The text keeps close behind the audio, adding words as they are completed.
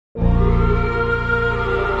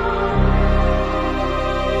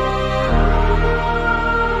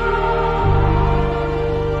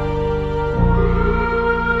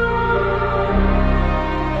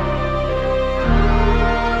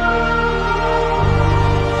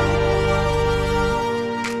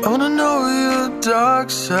dark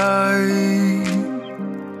side.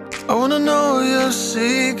 I wanna know your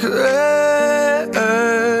secrets.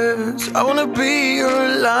 I wanna be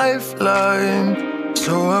your lifeline.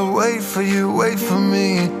 So I wait for you, wait for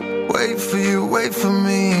me. Wait for you, wait for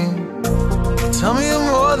me. Tell me you're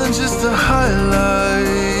more than just a highlight.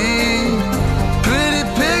 Pretty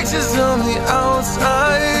pictures on the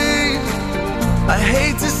outside. I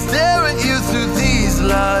hate to stare at you through these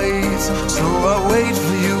lights. So I wait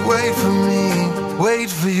for you, wait for me. Wait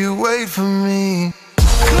for you, wait for me.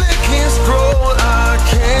 Click and scroll, I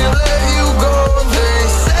can't let you go. They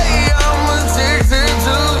say I'm addicted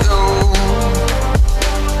to you.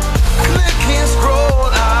 Click and scroll,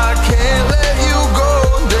 I can't let you go.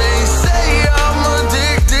 They say I'm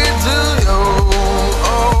addicted to you.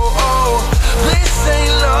 Oh, oh, this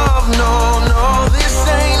ain't love, no, no. This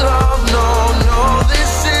ain't love, no, no.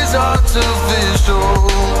 This is artificial.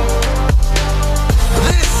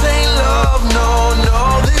 This ain't love, no, no.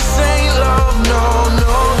 This ain't love, no,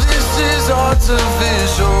 no. This is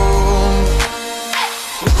artificial.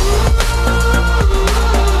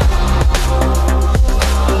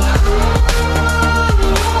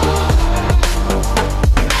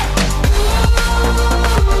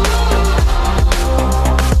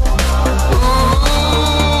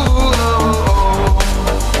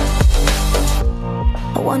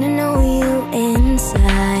 I wanna know you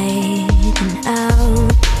inside and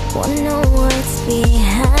out. Wanna know what's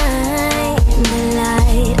behind the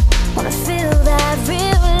light. Wanna feel that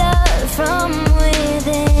real love from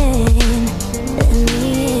within. Let me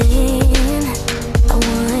in. I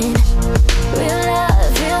want real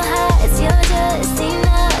love, real heights. You're just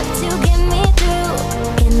enough to get me through,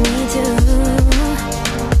 get me through.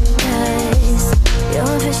 'Cause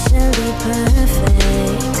you're officially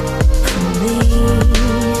perfect for me.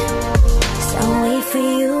 So wait for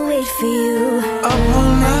you, wait for you. Up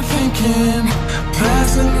all night thinking